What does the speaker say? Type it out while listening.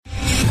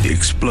the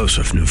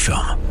explosive new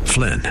film,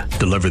 Flynn,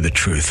 Deliver the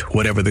Truth,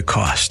 Whatever the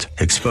Cost,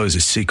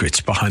 exposes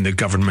secrets behind the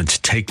government's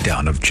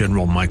takedown of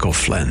General Michael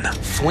Flynn.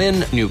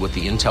 Flynn knew what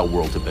the intel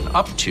world had been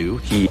up to.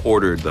 He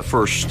ordered the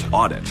first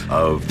audit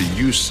of the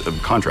use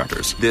of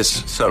contractors.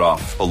 This set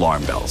off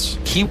alarm bells.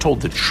 He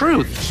told the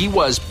truth. He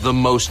was the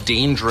most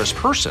dangerous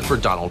person for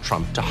Donald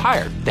Trump to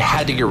hire. They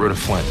had to get rid of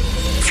Flynn.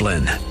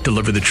 Flynn,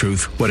 Deliver the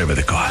Truth, Whatever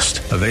the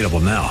Cost. Available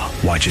now.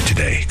 Watch it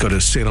today. Go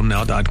to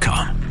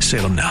salemnow.com.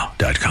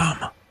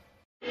 salemnow.com.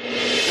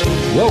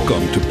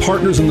 Welcome to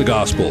Partners in the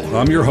Gospel.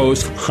 I'm your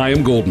host,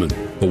 Chaim Goldman,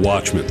 the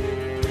Watchman.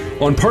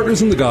 On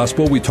Partners in the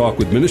Gospel, we talk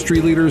with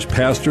ministry leaders,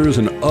 pastors,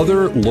 and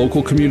other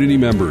local community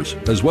members,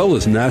 as well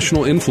as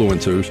national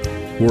influencers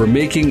who are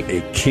making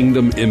a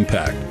kingdom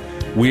impact.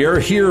 We are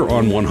here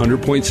on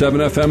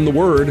 100.7 FM The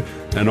Word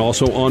and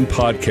also on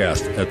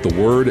podcast at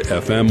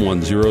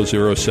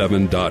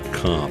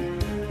thewordfm1007.com.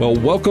 Well,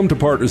 welcome to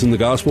Partners in the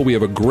Gospel. We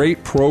have a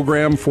great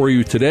program for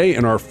you today.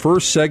 In our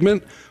first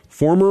segment,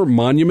 former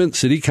Monument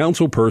City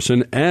Council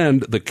person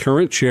and the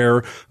current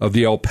chair of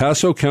the El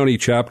Paso County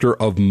chapter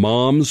of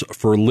Moms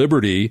for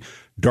Liberty,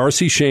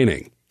 Darcy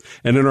Shoening.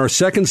 And in our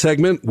second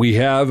segment, we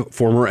have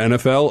former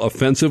NFL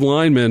offensive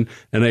lineman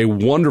and a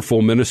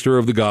wonderful minister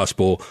of the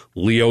gospel,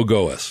 Leo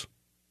Goeas.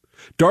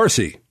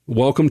 Darcy,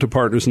 welcome to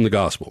Partners in the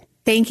Gospel.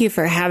 Thank you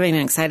for having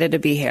me. Excited to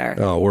be here.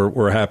 Oh,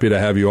 we're happy to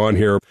have you on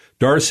here.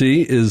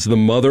 Darcy is the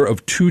mother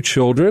of 2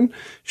 children.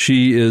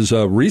 She is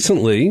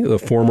recently the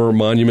former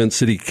Monument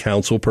City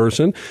Council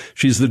person.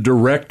 She's the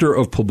director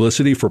of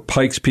publicity for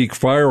Pikes Peak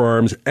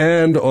Firearms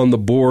and on the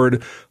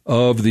board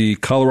of the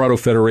Colorado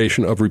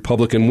Federation of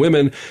Republican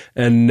Women.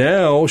 And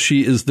now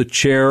she is the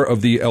chair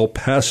of the El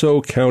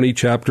Paso County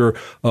chapter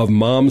of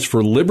Moms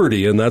for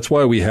Liberty. And that's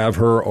why we have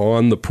her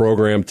on the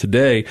program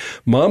today.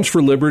 Moms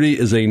for Liberty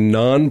is a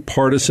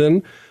nonpartisan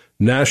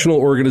national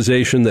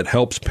organization that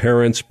helps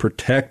parents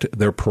protect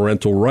their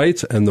parental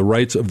rights and the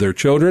rights of their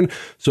children.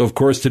 So, of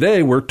course,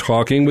 today we're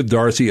talking with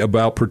Darcy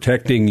about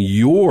protecting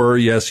your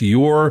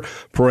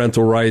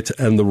parental rights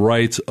and the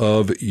rights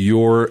of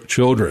your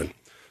children.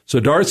 So,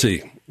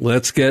 Darcy,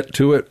 let's get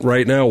to it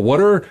right now. What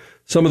are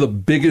some of the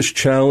biggest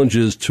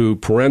challenges to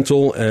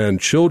parental and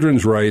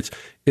children's rights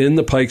in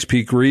the Pikes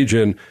Peak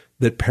region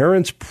that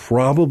parents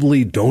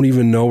probably don't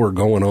even know are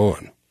going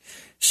on?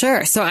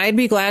 Sure. So I'd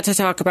be glad to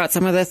talk about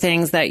some of the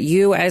things that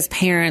you as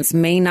parents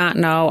may not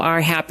know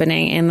are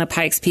happening in the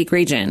Pikes Peak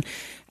region.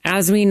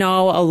 As we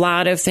know, a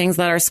lot of things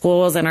that our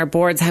schools and our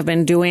boards have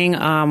been doing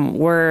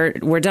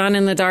were done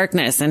in the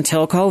darkness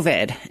until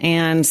COVID.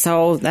 And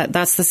so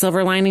that's the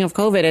silver lining of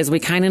COVID is we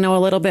kind of know a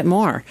little bit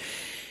more.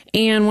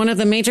 And one of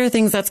the major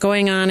things that's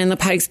going on in the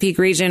Pikes Peak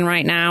region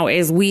right now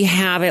is we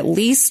have at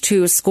least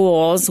 2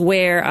 schools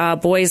where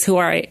boys who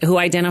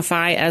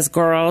identify as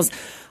girls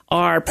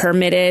are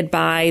permitted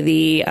by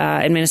the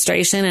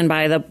administration and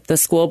by the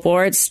school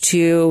boards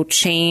to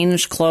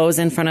change clothes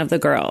in front of the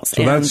girls.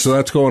 So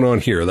that's going on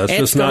here. That's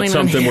just not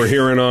something we're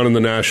hearing on in the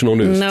national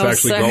news. No,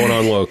 it's actually going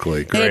on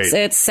locally. Great.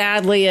 It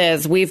sadly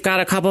is. We've got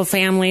a couple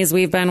families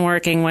we've been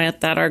working with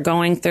that are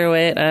going through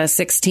it. A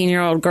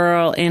 16-year-old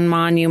girl in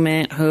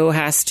Monument who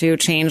has to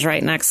change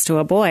right next to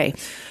a boy.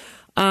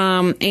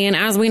 And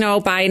as we know,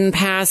 Biden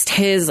passed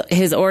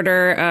his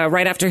order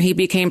right after he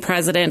became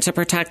president to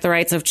protect the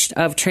rights of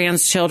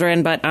trans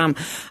children. But I'm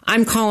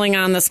calling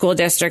on the school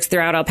districts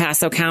throughout El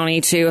Paso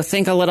County to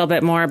think a little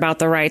bit more about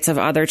the rights of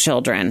other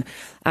children.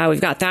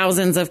 We've got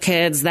thousands of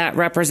kids that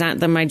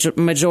represent the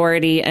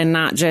majority and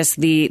not just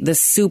the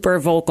super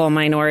vocal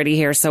minority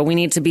here. So we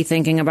need to be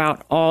thinking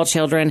about all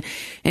children.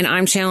 And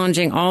I'm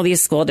challenging all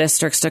these school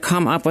districts to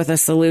come up with a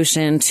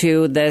solution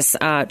to this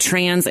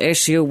trans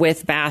issue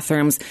with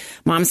bathrooms.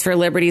 Moms for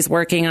Liberty is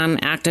working on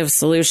active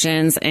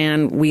solutions,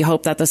 and we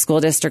hope that the school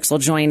districts will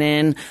join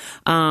in.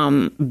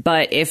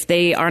 But if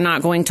they are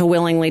not going to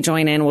willingly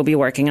join in, we'll be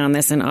working on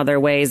this in other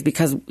ways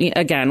because,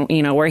 again,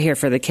 we're here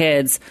for the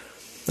kids.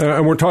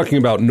 And we're talking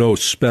about no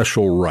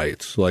special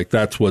rights. Like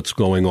that's what's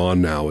going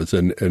on now.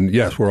 And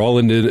yes, we're all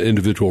into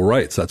individual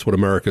rights. That's what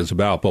America is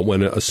about. But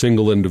when a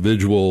single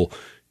individual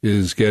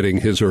is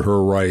getting his or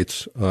her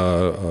rights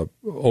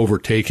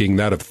overtaking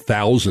that of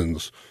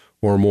thousands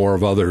or more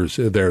of others,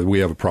 there we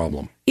have a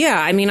problem.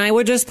 Yeah, I mean, I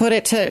would just put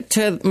it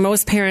to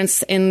most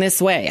parents in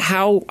this way.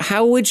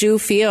 How would you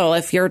feel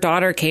if your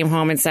daughter came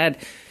home and said,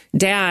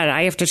 "Dad,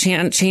 I have to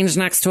change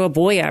next to a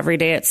boy every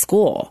day at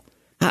school"?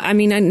 I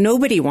mean,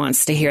 nobody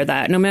wants to hear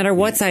that, no matter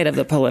what side of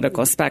the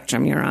political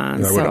spectrum you're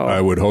on.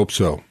 I would hope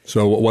so.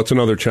 So what's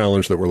another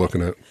challenge that we're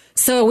looking at?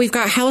 So we've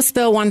got House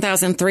Bill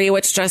 1003,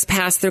 which just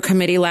passed through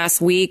committee last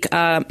week,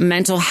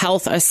 mental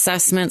health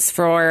assessments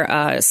for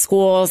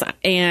schools,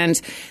 and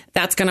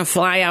that's going to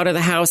fly out of the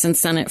House and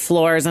Senate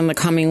floors in the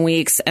coming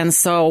weeks. And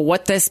so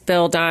what this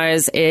bill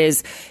does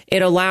is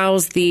it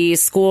allows the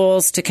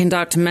schools to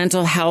conduct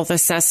mental health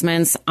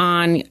assessments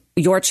on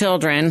your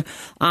children.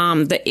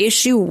 The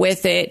issue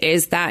with it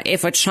is that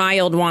if a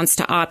child wants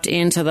to opt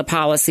into the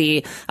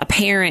policy, a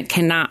parent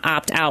cannot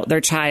opt out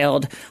their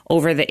child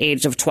over the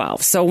age of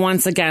 12. So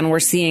once again, we're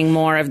seeing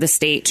more of the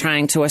state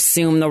trying to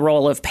assume the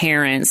role of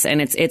parents,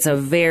 and it's a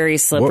very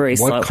slippery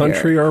slope. What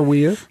country are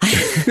we in?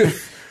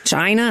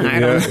 China? I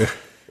don't know.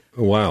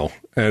 Wow.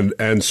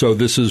 And so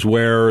this is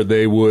where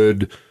they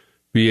would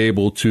be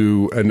able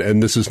to,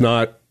 and this is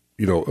not,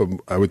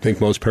 I would think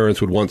most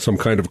parents would want some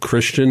kind of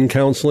Christian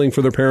counseling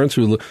for their parents,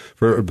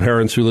 for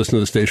parents who listen to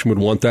the station would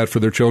want that for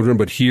their children.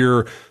 But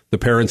here, the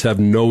parents have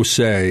no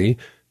say.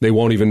 They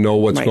won't even know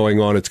what's going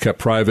on. It's kept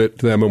private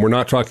to them. And we're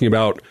not talking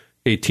about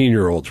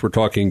 18-year-olds. We're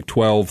talking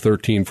 12,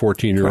 13,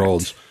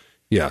 14-year-olds.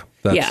 Yeah.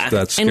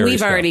 That's scary and we've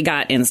stuff. already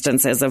got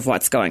instances of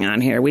what's going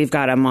on here. We've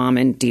got a mom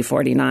in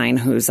D49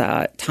 whose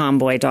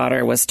tomboy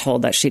daughter was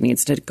told that she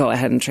needs to go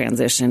ahead and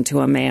transition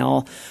to a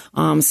male.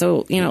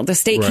 So, the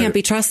state can't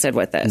be trusted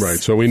with this. Right.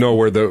 So we know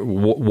where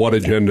what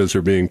agendas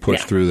are being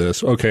pushed through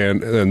this. Okay.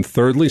 And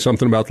thirdly,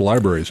 something about the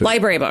libraries.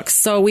 Library books.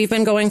 So we've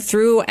been going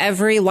through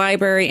every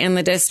library in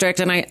the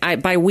district. And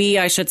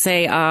I should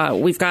say,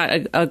 we've got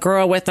a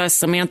girl with us,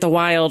 Samantha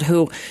Wild,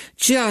 who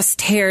just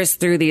tears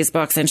through these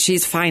books, and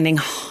she's finding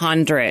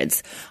hundreds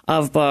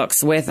of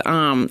books with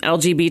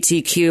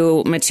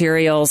LGBTQ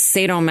materials,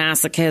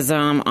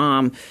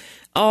 sadomasochism,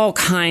 all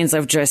kinds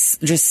of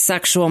just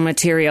sexual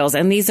materials.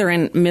 And these are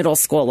in middle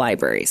school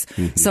libraries.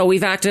 Mm-hmm. So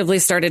we've actively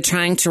started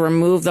trying to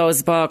remove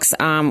those books.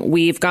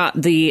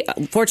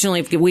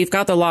 Fortunately, we've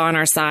got the law on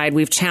our side.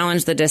 We've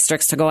challenged the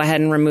districts to go ahead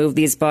and remove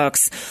these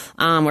books.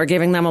 We're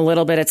giving them a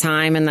little bit of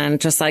time, and then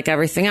just like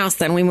everything else,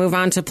 then we move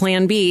on to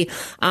Plan B.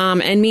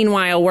 And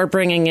meanwhile, we're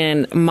bringing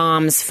in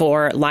Moms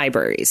for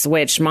Libraries,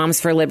 which Moms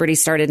for Liberty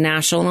started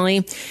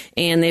nationally,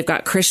 and they've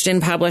got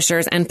Christian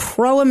publishers and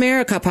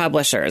pro-America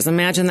publishers.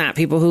 Imagine that,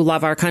 people who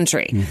love our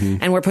country. Mm-hmm.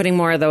 And we're putting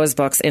more of those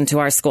books into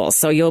our schools.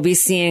 So you'll be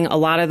seeing a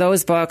lot of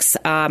those books,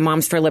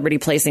 Moms for Liberty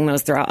placing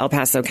those throughout El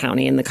Paso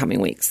County in the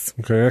coming weeks.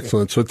 Okay,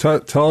 excellent. So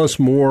tell us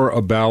more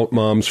about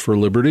Moms for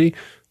Liberty,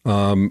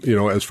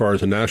 as far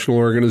as a national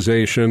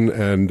organization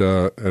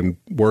and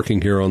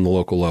working here on the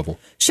local level.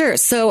 Sure.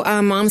 So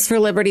Moms for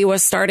Liberty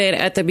was started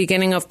at the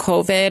beginning of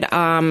COVID.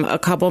 A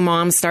couple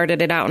moms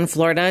started it out in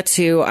Florida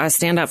to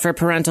stand up for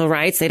parental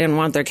rights. They didn't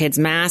want their kids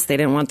masked. They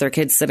didn't want their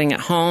kids sitting at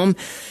home.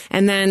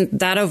 And then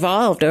that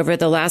evolved over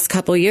the last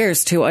couple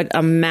years to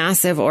a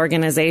massive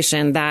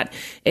organization that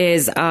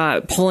is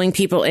pulling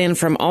people in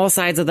from all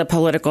sides of the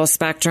political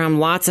spectrum,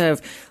 lots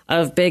of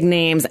big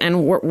names.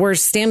 And we're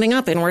standing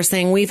up and we're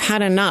saying we've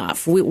had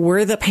enough.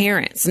 We're the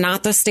parents,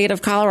 not the state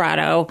of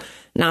Colorado,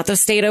 not the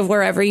state of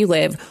wherever you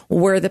live.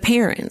 We're the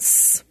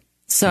parents.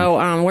 So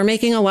we're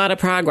making a lot of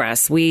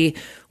progress.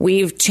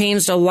 We've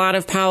changed a lot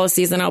of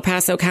policies in El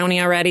Paso County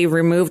already,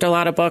 removed a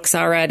lot of books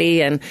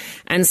already, and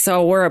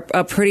so we're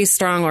a pretty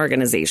strong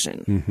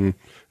organization. Mm-hmm.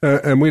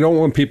 And we don't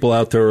want people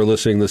out there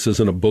listening. This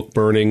isn't a book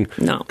burning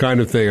kind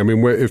of thing. I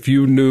mean, if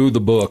you knew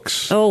the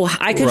books. Oh,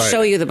 I could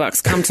show you the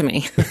books. Come to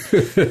me.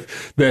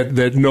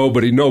 that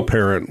no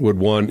parent would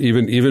want,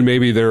 even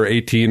maybe their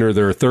 18 or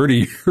their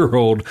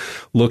 30-year-old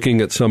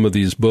looking at some of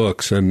these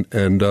books. And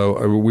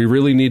we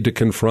really need to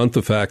confront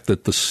the fact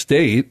that the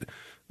state,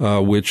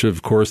 which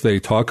of course they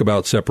talk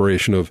about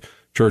separation of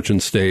church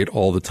and state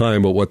all the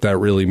time, but what that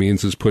really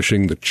means is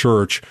pushing the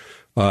church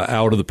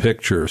out of the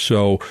picture.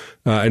 So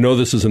I know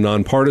this is a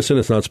nonpartisan.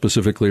 It's not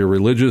specifically a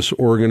religious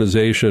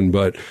organization,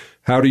 but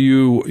how do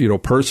you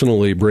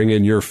personally bring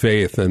in your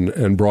faith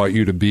and brought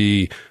you to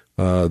be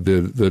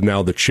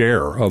the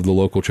chair of the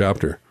local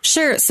chapter?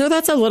 Sure. So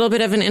that's a little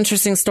bit of an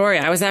interesting story.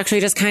 I was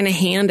actually just kind of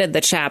handed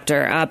the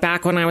chapter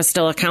back when I was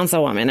still a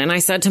councilwoman. And I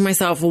said to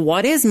myself,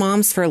 what is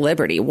Moms for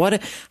Liberty?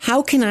 What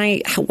can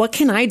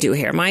I do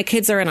here? My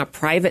kids are in a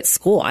private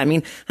school. I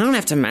mean, I don't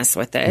have to mess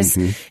with this.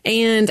 Mm-hmm.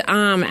 And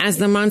as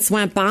the months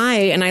went by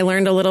and I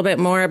learned a little bit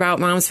more about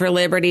Moms for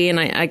Liberty and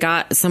I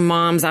got some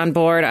moms on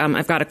board.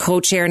 I've got a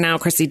co-chair now,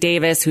 Chrissy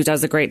Davis, who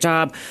does a great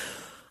job.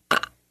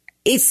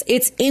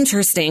 It's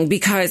interesting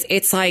because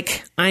it's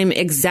like I'm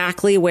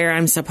exactly where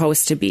I'm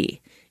supposed to be.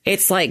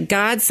 It's like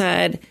God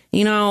said,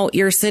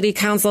 your city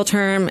council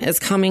term is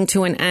coming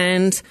to an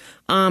end.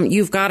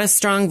 You've got a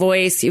strong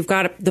voice, you've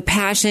got the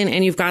passion,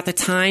 and you've got the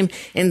time,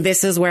 and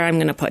this is where I'm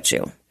going to put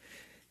you.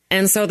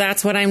 And so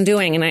that's what I'm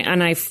doing.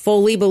 And I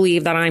fully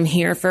believe that I'm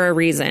here for a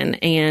reason.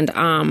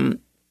 And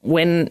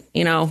when,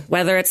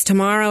 whether it's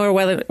tomorrow or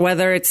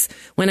whether it's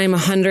when I'm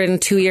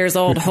 102 years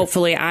old,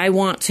 hopefully I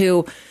want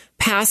to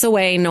pass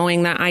away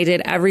knowing that I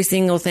did every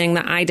single thing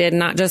that I did,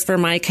 not just for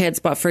my kids,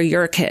 but for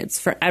your kids,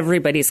 for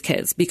everybody's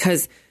kids,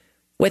 because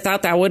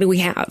without that, what do we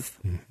have?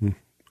 Mm-hmm.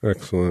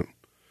 Excellent.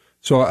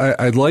 So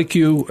I'd like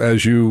you,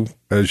 as you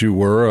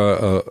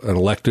were an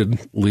elected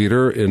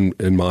leader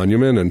in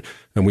Monument,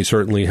 and we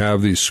certainly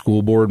have these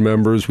school board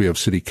members, we have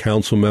city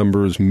council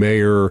members,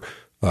 mayor,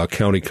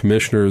 county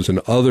commissioners, and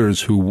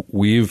others who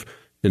we've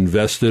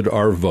invested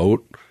our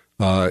vote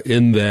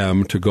in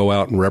them to go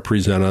out and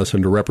represent us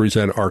and to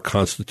represent our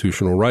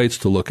constitutional rights,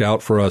 to look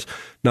out for us,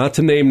 not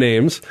to name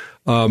names,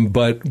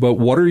 but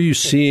what are you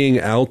seeing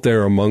out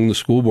there among the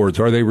school boards?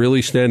 Are they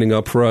really standing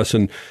up for us?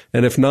 And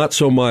if not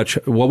so much,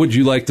 what would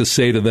you like to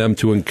say to them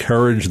to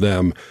encourage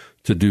them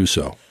to do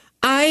so?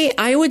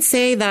 I would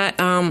say that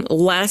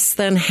less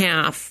than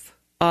half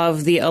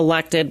of the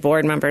elected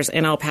board members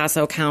in El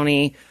Paso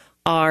County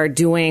are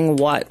doing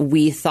what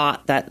we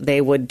thought that they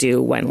would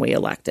do when we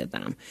elected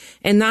them.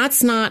 And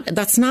that's not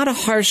a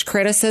harsh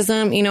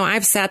criticism. You know,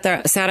 I've sat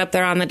up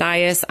there on the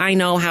dais. I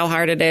know how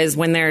hard it is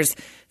when there's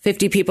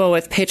 50 people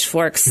with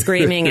pitchforks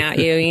screaming at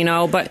you, you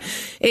know, but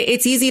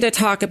it's easy to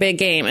talk a big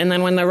game. And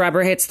then when the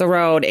rubber hits the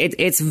road,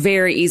 it's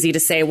very easy to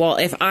say, well,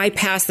 if I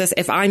pass this,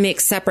 if I make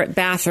separate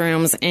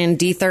bathrooms in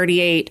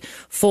D38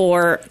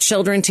 for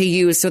children to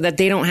use so that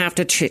they don't have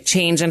to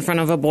change in front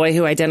of a boy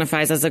who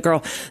identifies as a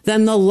girl,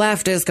 then the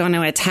left is going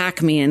to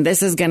attack me and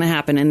this is going to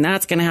happen and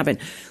that's going to happen.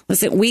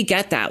 Listen, we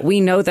get that.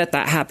 We know that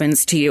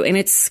happens to you and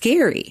it's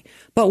scary.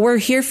 But we're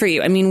here for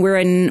you. I mean,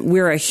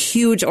 we're a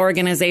huge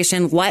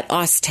organization. Let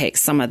us take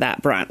some of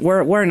that brunt.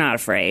 We're not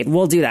afraid.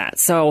 We'll do that.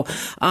 So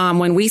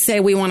when we say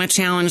we want to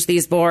challenge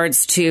these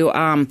boards to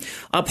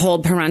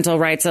uphold parental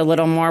rights a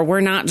little more, we're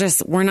not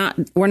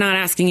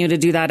asking you to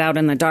do that out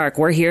in the dark.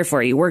 We're here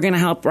for you. We're going to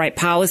help write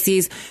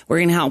policies. We're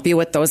going to help you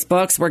with those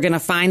books. We're going to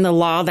find the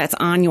law that's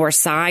on your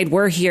side.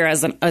 We're here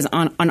as an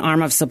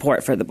arm of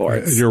support for the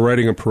boards. You're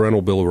writing a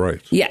parental bill of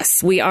rights.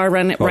 Yes, we are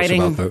writing. Tell us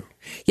about that.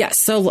 Yes.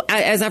 So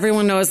as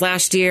everyone knows,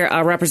 last year,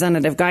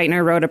 Representative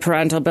Geithner wrote a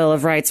parental bill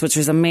of rights, which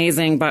was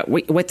amazing. But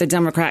with the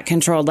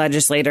Democrat-controlled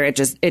legislature,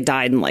 it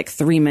died in like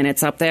 3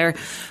 minutes up there.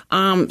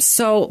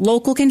 So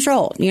local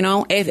control, you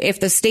know, if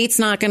the state's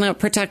not going to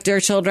protect their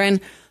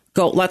children,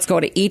 let's go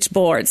to each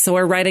board. So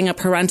we're writing a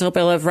parental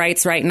bill of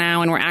rights right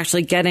now, and we're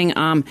actually getting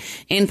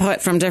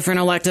input from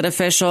different elected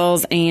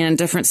officials and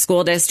different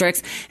school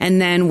districts. And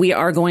then we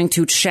are going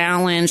to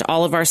challenge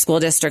all of our school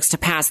districts to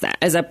pass that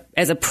as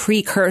a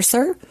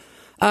precursor.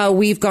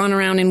 We've gone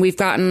around and we've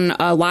gotten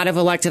a lot of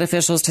elected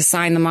officials to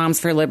sign the Moms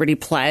for Liberty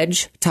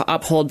pledge to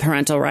uphold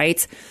parental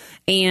rights.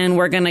 And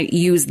we're going to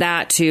use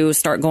that to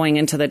start going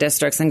into the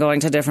districts and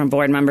going to different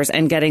board members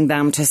and getting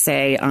them to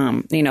say,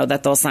 that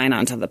they'll sign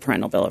on to the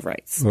parental bill of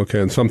rights. Okay.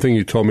 And something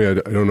you told me, I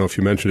don't know if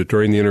you mentioned it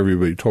during the interview,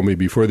 but you told me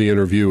before the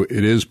interview,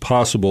 it is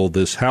possible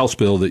this House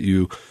bill that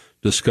you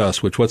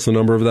discuss, what's the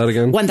number of that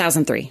again?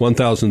 1003.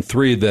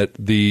 1003, that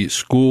the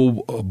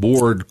school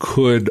board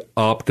could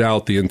opt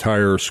out the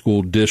entire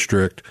school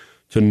district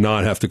to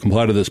not have to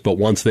comply to this, but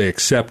once they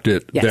accept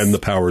it, yes, then the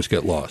powers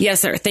get lost. Yes,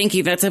 sir. Thank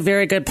you. That's a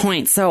very good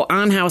point. So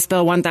on House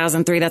Bill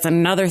 1003, that's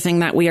another thing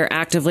that we are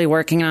actively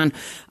working on.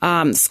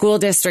 School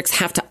districts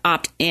have to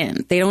opt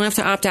in. They don't have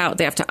to opt out.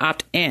 They have to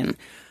opt in.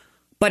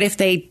 But if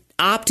they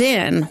opt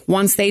in,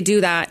 once they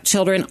do that,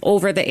 children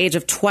over the age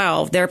of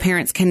 12, their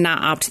parents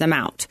cannot opt them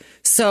out.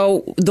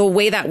 So the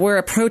way that we're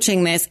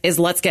approaching this is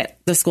let's get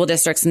the school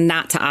districts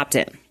not to opt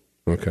in.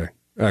 Okay.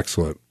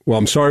 Excellent. Well,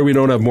 I'm sorry we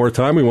don't have more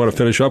time. We want to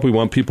finish up. We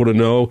want people to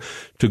know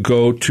to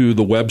go to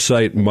the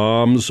website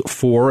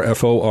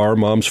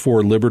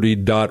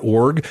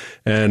moms4liberty.org.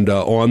 And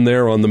on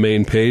there, on the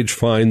main page,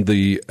 find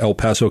the El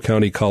Paso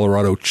County,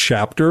 Colorado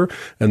chapter,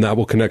 and that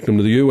will connect them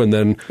to you. And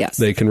then yes,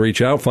 they can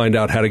reach out, find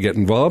out how to get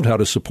involved, how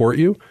to support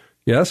you.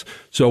 Yes.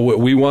 So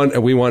we want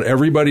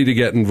everybody to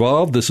get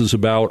involved. This is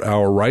about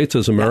our rights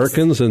as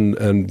Americans, yes,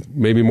 and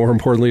maybe more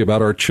importantly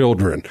about our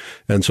children.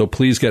 And so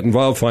please get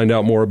involved, find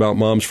out more about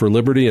Moms for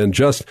Liberty, and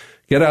just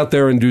get out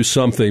there and do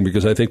something,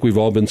 because I think we've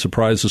all been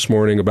surprised this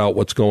morning about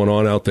what's going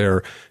on out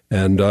there.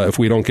 And if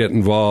we don't get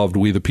involved,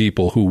 we the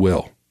people, who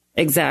will?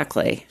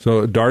 Exactly.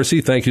 So,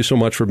 Darcy, thank you so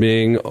much for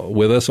being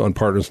with us on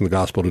Partners in the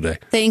Gospel today.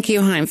 Thank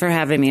you, Chaim, for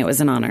having me. It was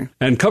an honor.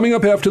 And coming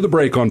up after the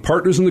break on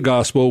Partners in the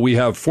Gospel, we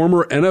have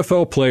former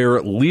NFL player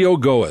Leo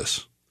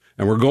Goeas,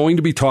 and we're going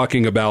to be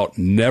talking about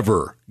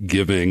never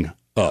giving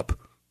up.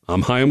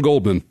 I'm Chaim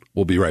Goldman.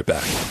 We'll be right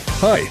back.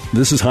 Hi,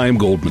 this is Chaim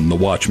Goldman, the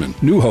Watchman,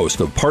 new host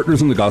of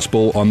Partners in the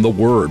Gospel on The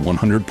Word,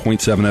 100.7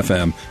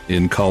 FM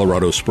in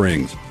Colorado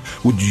Springs.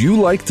 Would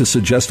you like to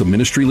suggest a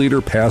ministry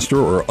leader, pastor,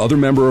 or other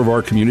member of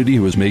our community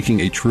who is making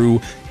a true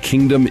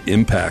kingdom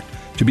impact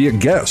to be a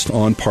guest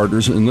on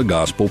Partners in the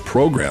Gospel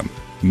program?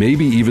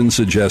 Maybe even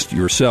suggest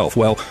yourself.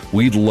 Well,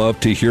 we'd love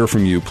to hear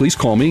from you. Please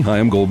call me,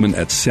 Chaim Goldman,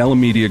 at Salem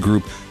Media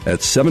Group at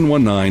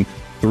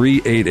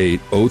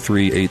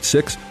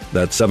 719-388-0386.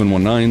 That's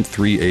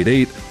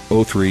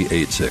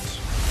 719-388-0386.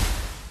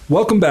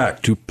 Welcome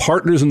back to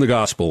Partners in the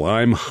Gospel.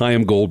 I'm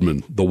Chaim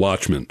Goldman, the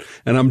Watchman,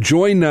 and I'm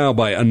joined now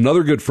by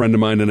another good friend of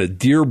mine and a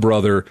dear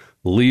brother,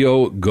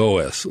 Leo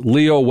Goeas.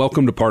 Leo,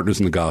 welcome to Partners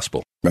in the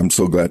Gospel. I'm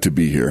so glad to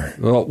be here.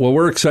 Well,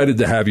 we're excited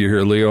to have you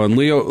here, Leo. And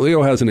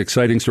Leo has an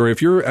exciting story.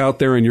 If you're out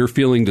there and you're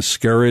feeling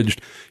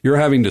discouraged, you're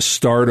having to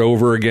start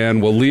over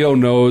again, well, Leo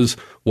knows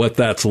what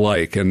that's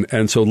like.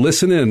 And so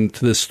listen in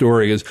to this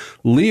story. Is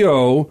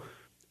Leo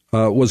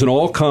was an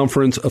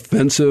all-conference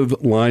offensive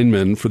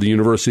lineman for the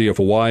University of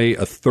Hawaii,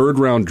 a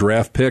third-round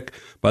draft pick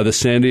by the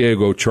San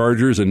Diego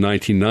Chargers in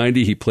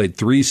 1990. He played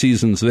 3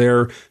 seasons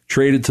there,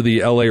 traded to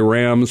the LA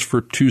Rams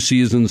for 2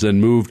 seasons,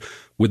 and moved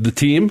with the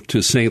team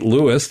to St.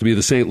 Louis to be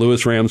the St.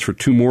 Louis Rams for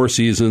 2 more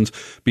seasons,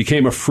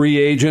 became a free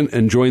agent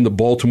and joined the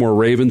Baltimore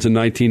Ravens in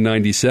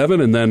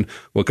 1997, and then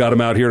what got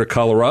him out here to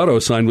Colorado,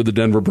 signed with the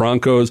Denver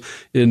Broncos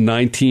in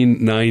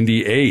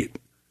 1998.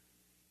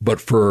 But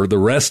for the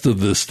rest of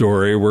the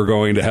story, we're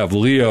going to have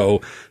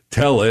Leo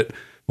tell it.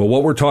 But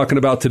what we're talking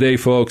about today,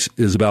 folks,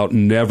 is about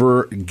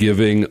never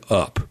giving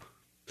up.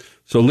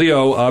 So,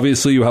 Leo,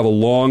 obviously you have a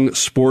long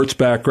sports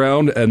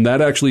background, and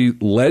that actually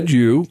led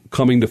you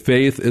coming to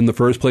faith in the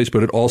first place,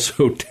 but it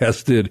also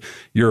tested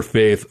your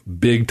faith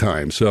big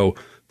time. So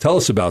tell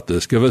us about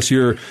this. Give us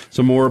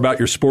some more about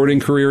your sporting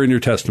career and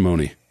your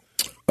testimony.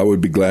 I would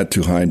be glad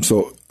to, Chaim.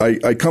 So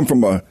I come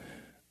from a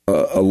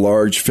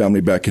large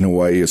family back in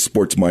Hawaii, a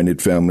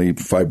sports-minded family,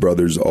 4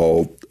 brothers,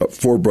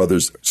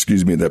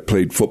 that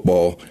played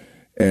football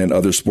and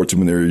other sports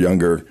when they were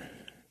younger.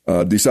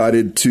 I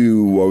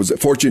was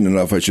fortunate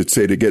enough, I should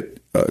say, to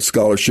get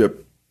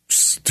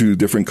scholarships to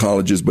different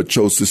colleges, but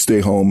chose to stay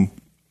home,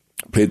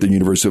 play at the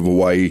University of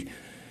Hawaii.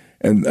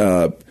 And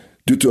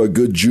due to a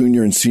good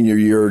junior and senior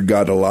year,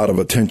 got a lot of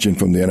attention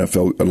from the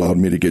NFL, allowed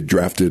me to get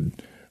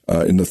drafted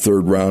in the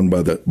 3rd round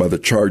by the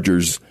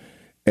Chargers.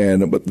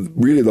 But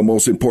really the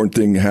most important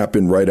thing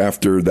happened right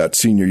after that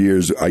senior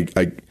years.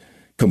 I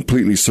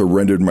completely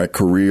surrendered my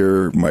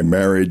career, my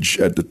marriage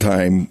at the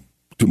time,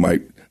 to my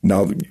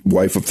now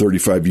wife of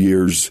 35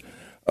 years,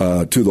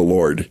 to the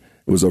Lord.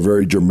 It was a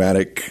very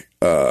dramatic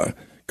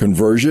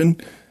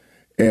conversion.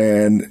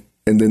 And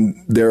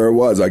then there I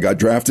was. I got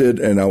drafted,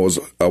 and I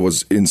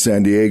was in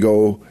San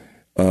Diego.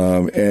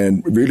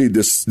 And really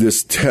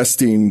this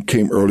testing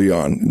came early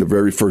on, the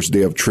very first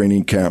day of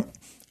training camp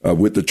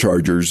with the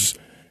Chargers.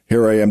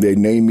 Here I am. They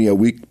named me a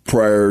week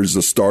prior as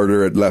a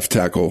starter at left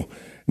tackle.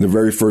 In the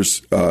very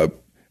first,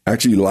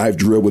 actually live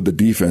drill with the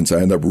defense,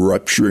 I ended up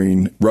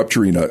rupturing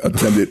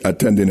a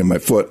tendon in my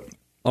foot.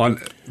 On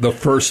the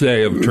first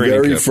day of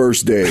training camp.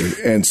 First day.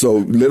 And so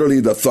literally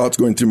the thoughts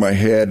going through my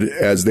head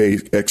as they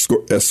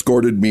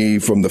escorted me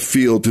from the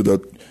field to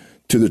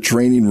the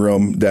training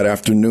room that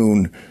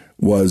afternoon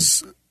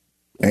was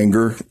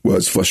anger,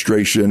 was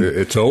frustration.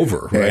 It's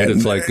over, right?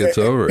 It's like it's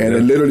over.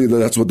 And literally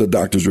that's what the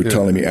doctors were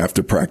telling me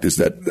after practice,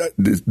 that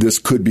this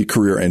could be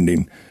career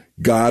ending.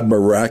 God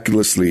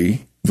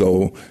miraculously,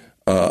 though,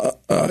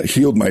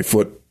 healed my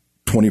foot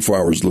 24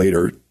 hours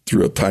later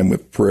through a time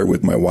with prayer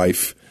with my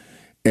wife.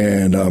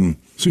 And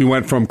so you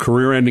went from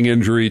career-ending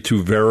injury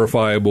to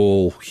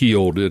verifiable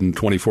healed in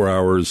 24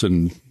 hours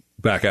and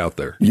back out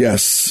there.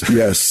 Yes.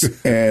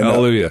 And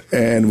hallelujah.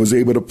 And was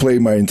able to play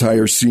my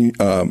entire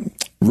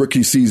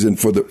rookie season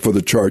for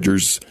the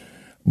Chargers.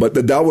 But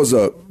that was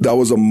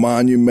a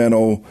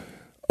monumental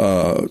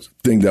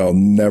thing that I'll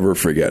never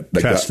forget.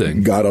 That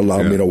Testing. God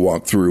allowed me to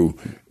walk through.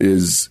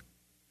 Is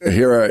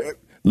here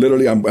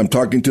I'm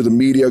talking to the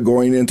media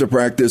going into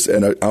practice,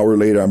 and an hour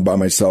later I'm by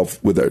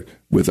myself with a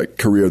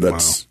career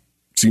that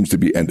seems to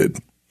be ended.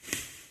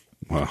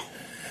 Wow.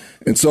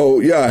 And so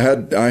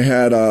I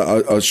had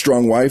a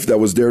strong wife that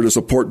was there to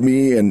support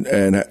me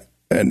and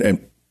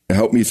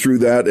help me through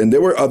that. And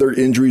there were other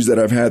injuries that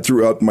I've had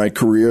throughout my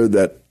career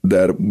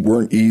that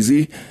weren't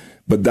easy,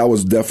 but that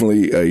was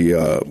definitely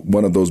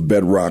one of those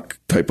bedrock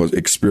type of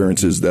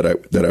experiences that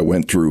I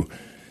went through.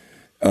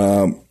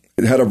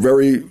 It had a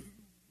very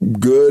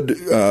good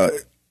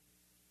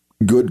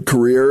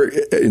career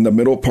in the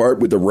middle part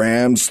with the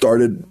Rams.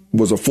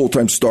 Was a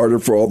full-time starter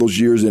for all those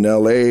years in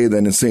LA,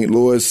 then in St.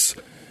 Louis,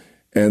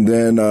 and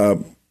then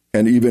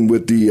and even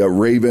with the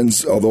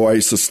Ravens. Although I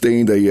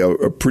sustained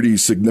a pretty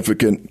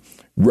significant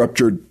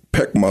ruptured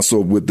pec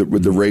muscle with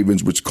the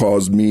Ravens, which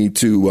caused me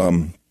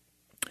to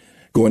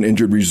go on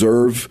injured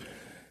reserve,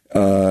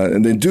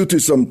 and then due to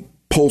some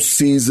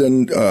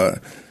postseason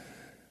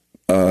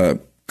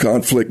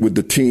conflict with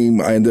the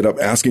team, I ended up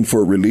asking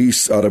for a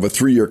release out of a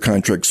 3-year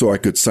contract so I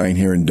could sign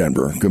here in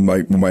Denver.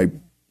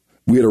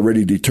 We had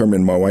already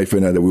determined, my wife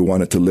and I, that we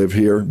wanted to live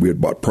here. We had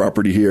bought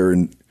property here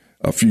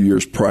a few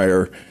years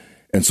prior.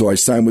 And so I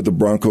signed with the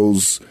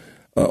Broncos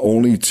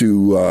only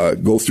to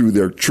go through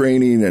their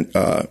training and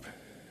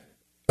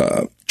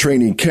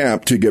training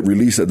camp to get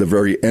released at the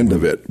very end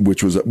of it,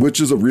 which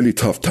is a really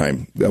tough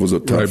time. That was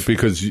a tough, right?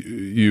 Because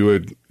you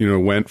had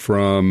went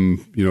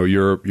from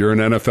you're an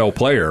NFL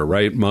player,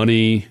 right?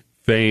 Money,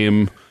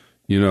 fame,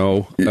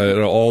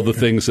 all the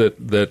things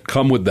that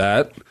come with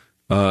that,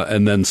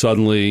 and then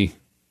suddenly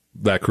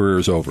that career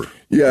is over.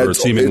 Yeah,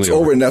 it's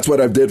over, and that's what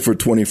I did for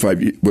 20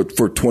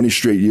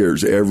 straight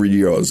years. Every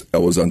year I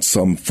was on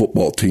some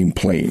football team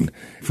playing,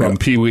 from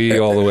Pee Wee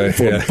all the way,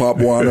 from Pop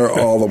Warner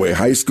all the way,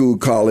 high school,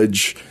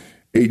 college.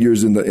 8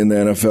 years in the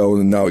NFL,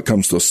 and now it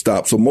comes to a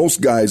stop. So most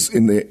guys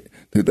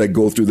that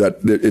go through that,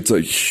 it's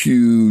a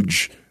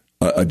huge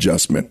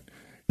adjustment.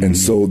 And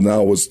so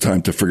now it was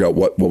time to figure out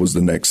what was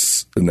the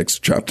next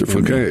chapter for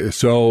me. Okay,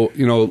 so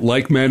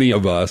like many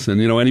of us,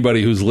 and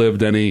anybody who's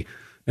lived any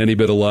any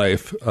bit of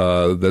life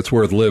that's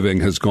worth living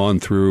has gone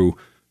through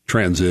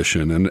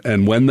transition.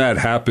 And when that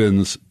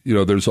happens,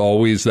 there's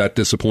always that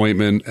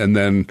disappointment, and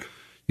then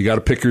you got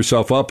to pick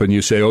yourself up and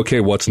you say, okay,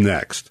 what's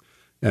next?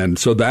 And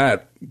so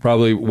that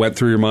probably went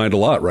through your mind a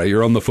lot, right?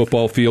 You're on the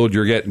football field,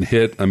 you're getting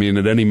hit. I mean,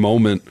 at any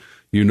moment,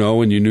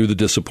 and you knew the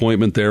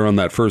disappointment there on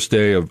that first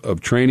day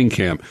of training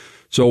camp.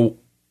 So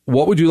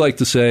what would you like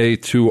to say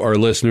to our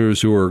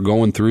listeners who are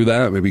going through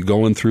that, maybe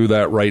going through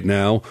that right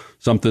now,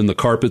 something the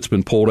carpet's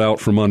been pulled out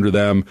from under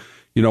them?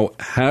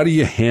 How do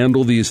you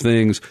handle these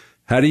things?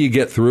 How do you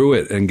get through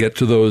it and get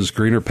to those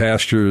greener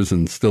pastures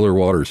and stiller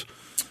waters?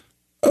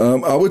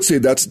 I would say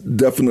that's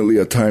definitely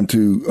a time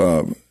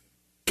to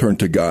turn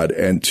to God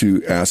and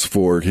to ask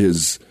for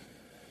his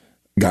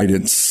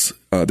guidance.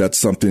 That's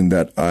something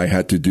that I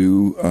had to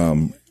do.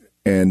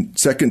 And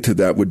second to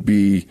that would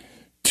be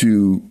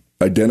to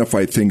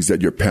identify things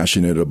that you're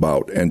passionate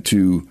about and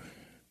to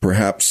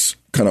perhaps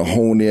kind of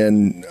hone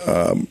in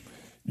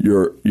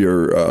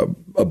your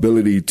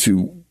ability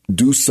to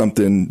do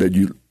something that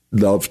you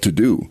love to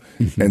do.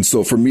 Mm-hmm. And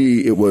so for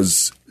me, it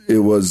was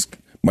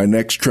my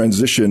next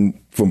transition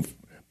from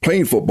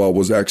playing football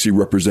was actually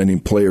representing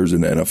players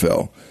in the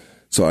NFL.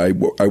 So I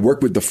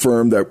worked with the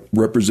firm that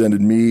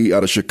represented me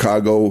out of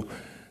Chicago,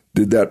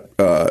 did that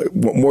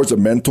more as a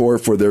mentor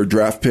for their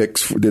draft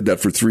picks, did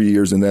that for 3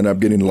 years, and then I'm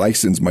getting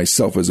licensed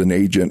myself as an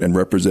agent and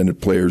represented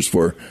players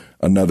for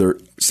another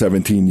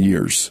 17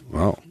 years.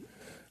 Wow.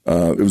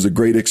 It was a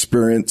great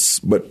experience,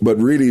 but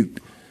really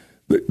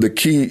the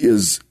key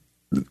is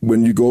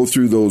when you go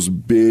through those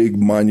big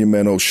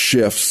monumental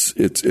shifts,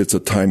 it's a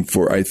time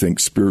for, I think,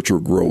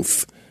 spiritual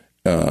growth.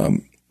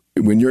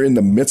 When you're in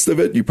the midst of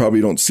it, you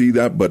probably don't see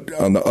that, but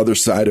on the other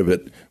side of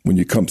it, when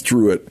you come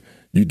through it,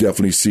 you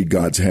definitely see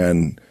God's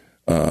hand.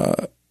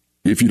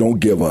 If you don't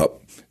give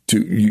up,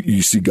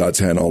 you see God's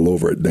hand all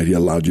over it, that he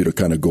allowed you to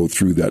kind of go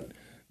through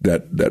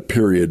that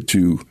period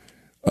to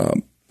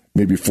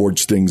maybe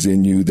forge things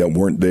in you that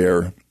weren't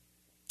there,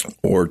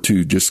 or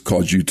to just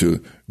cause you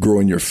to grow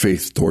in your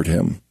faith toward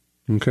him.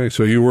 Okay,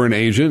 so you were an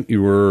agent,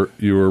 you were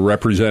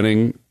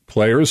representing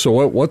players.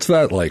 So what's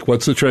that like?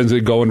 What's the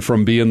transition going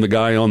from being the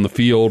guy on the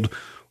field,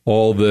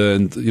 all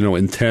the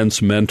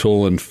intense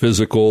mental and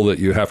physical that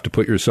you have to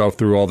put yourself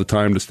through all the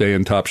time to stay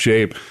in top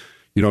shape,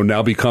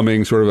 now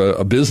becoming sort of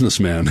a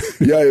businessman?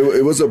 Yeah,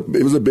 it was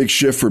a big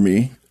shift for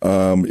me.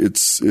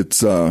 It's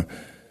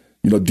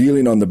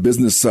dealing on the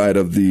business side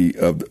of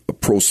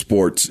pro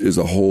sports is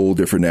a whole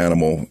different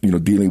animal.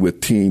 Dealing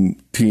with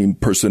team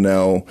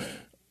personnel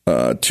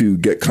to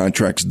get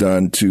contracts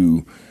done,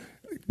 to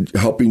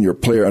helping your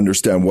player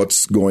understand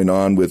what's going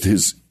on with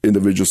his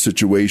individual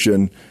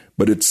situation.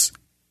 But it's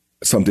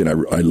something I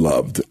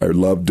loved. I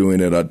loved doing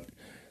it.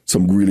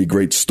 Some really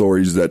great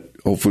stories that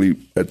hopefully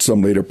at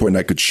some later point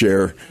I could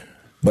share.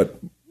 But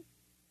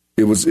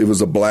it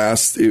was a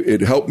blast. It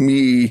helped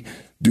me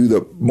do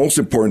the most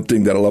important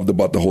thing that I loved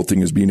about the whole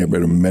thing is being able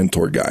to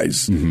mentor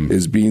guys, mm-hmm.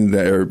 is being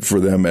there for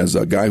them as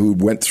a guy who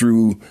went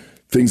through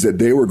things that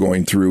they were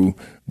going through,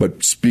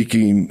 but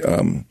speaking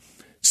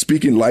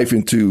life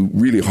into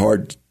really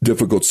hard,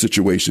 difficult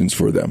situations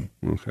for them.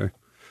 Okay.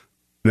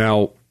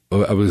 Now,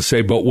 I would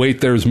say, but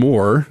wait, there's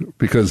more,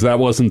 because that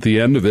wasn't the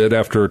end of it.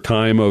 After a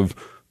time of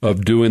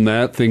doing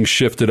that, things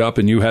shifted up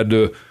and you had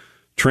to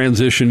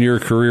transition your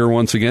career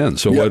once again.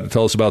 So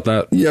tell us about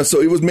that. Yeah,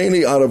 so it was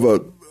mainly out of a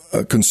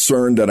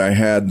concern that I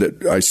had,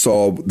 that I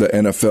saw the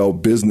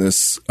NFL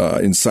business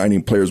in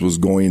signing players was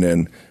going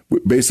in.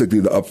 Basically,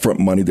 the upfront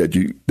money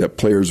that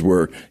players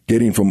were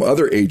getting from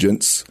other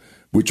agents,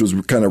 which was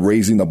kind of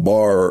raising the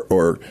bar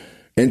or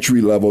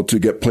entry level to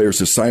get players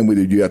to sign with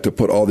you. You had to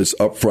put all this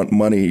upfront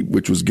money,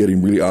 which was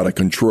getting really out of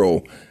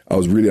control. I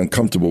was really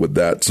uncomfortable with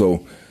that.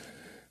 So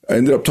I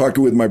ended up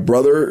talking with my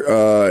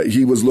brother.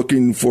 He was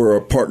looking for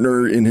a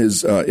partner in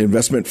his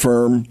investment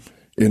firm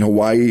in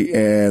Hawaii.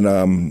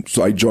 And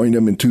so I joined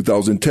him in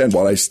 2010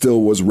 while I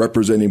still was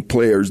representing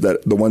players, the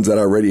ones that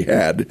I already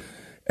had,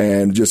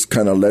 and just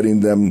kind of letting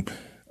them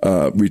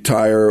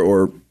retire.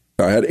 Or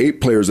I had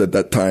 8 players at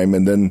that time,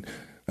 and then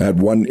I had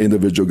one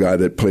individual guy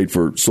that played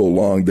for so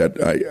long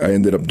that I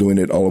ended up doing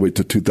it all the way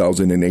to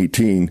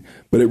 2018.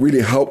 But it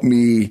really helped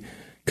me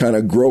kind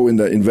of grow in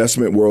the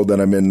investment world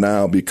that I'm in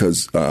now,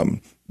 because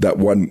that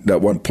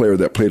one player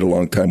that played a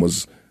long time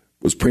was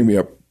paying me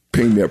a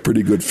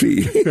pretty good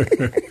fee.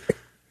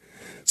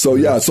 So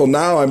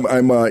now I'm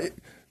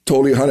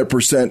totally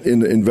 100% in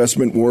the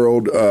investment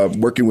world,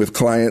 working with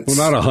clients.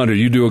 Well, not 100.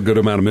 You do a good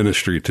amount of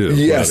ministry too.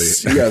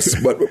 Yes, yes.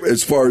 But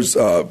as far as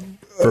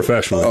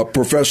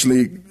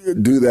professionally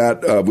do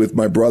that with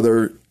my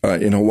brother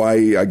in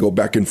Hawaii, I go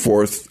back and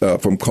forth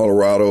from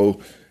Colorado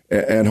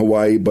and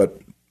Hawaii.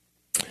 But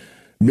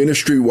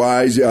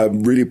ministry-wise,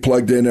 I'm really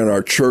plugged in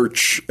our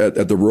church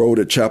at the road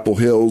at Chapel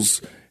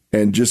Hills,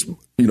 and just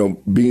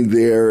being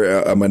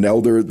there. I'm an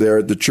elder there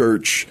at the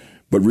church,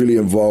 but really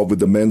involved with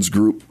the men's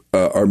group,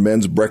 our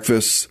men's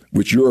breakfast,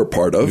 which you're a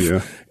part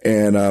of,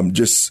 and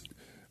just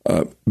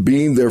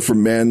being there for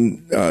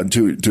men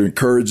to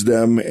encourage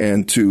them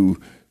and to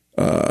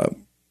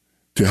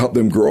help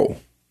them grow.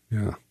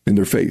 Yeah. in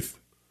their faith.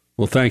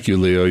 Well, thank you,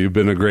 Leo. You've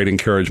been a great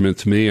encouragement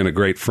to me and a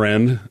great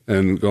friend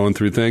and going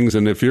through things.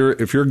 And if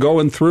you're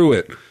going through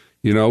it,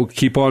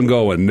 keep on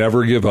going.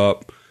 Never give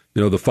up.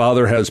 The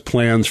Father has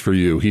plans for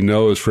you. He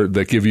knows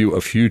that give you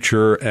a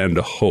future and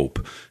a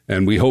hope.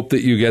 And we hope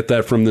that you get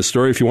that from this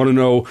story. If you want to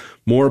know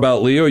more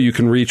about Leo, you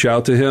can reach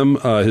out to him.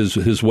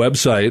 His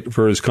website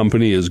for his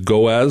company is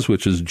Goeas,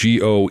 which is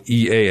Goeas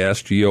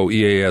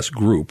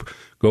Group.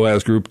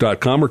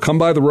 Goeasgroup.com, or come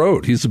by the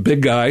road. He's a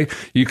big guy.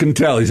 You can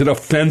tell. He's an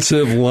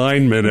offensive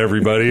lineman,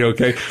 everybody,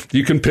 okay?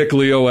 You can pick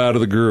Leo out of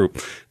the group.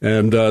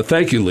 And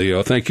thank you,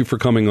 Leo. Thank you for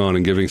coming on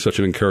and giving such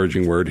an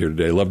encouraging word here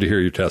today. Love to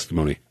hear your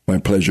testimony. My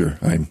pleasure.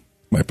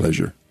 My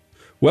pleasure.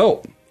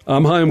 Well,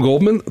 I'm Chaim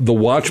Goldman, The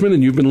Watchman,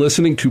 and you've been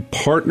listening to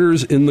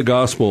Partners in the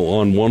Gospel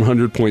on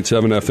 100.7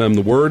 FM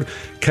The Word.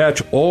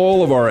 Catch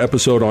all of our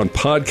episode on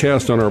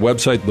podcast on our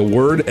website,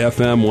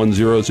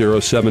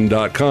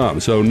 thewordfm1007.com.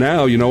 So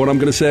now you know what I'm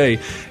going to say.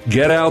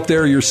 Get out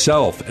there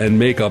yourself and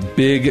make a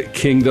big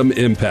kingdom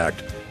impact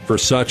for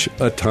such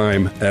a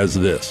time as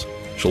this.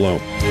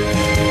 Shalom.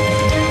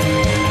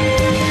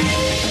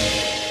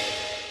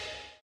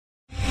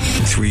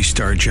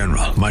 Three-star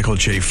General Michael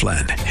J.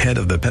 Flynn, head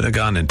of the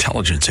Pentagon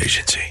Intelligence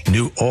Agency,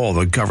 knew all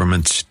the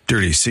government's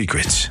dirty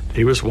secrets.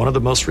 He was one of the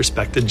most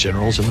respected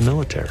generals in the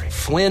military.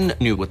 Flynn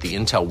knew what the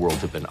intel world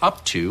had been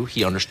up to.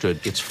 He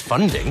understood its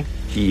funding.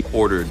 He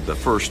ordered the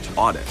first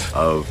audit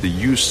of the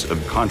use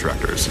of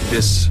contractors.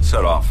 This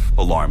set off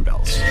alarm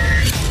bells.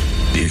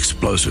 The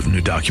explosive new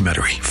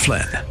documentary,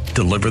 Flynn,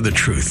 Deliver the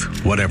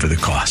Truth, Whatever the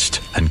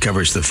Cost,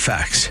 uncovers the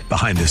facts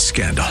behind this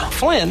scandal.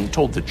 Flynn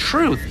told the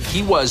truth.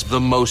 He was the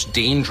most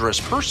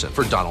dangerous person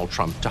for Donald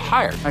Trump to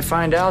hire. I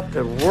find out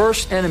the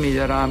worst enemy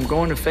that I'm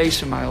going to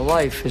face in my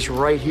life is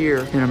right here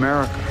in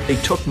America. They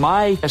took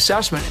my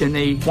assessment and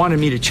they wanted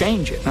me to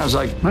change it. And I was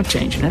like, I'm not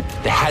changing it.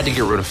 They had to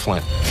get rid of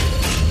Flynn.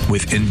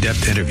 With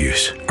in-depth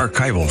interviews,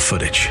 archival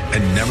footage,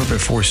 and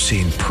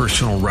never-before-seen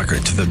personal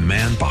records of the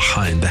man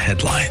behind the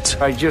headlines.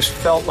 I just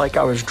felt like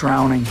I was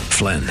drowning.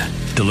 Flynn,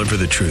 Deliver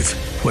the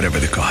Truth, Whatever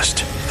the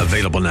Cost.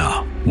 Available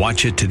now.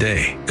 Watch it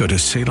today. Go to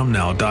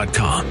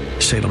salemnow.com.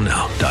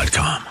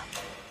 salemnow.com.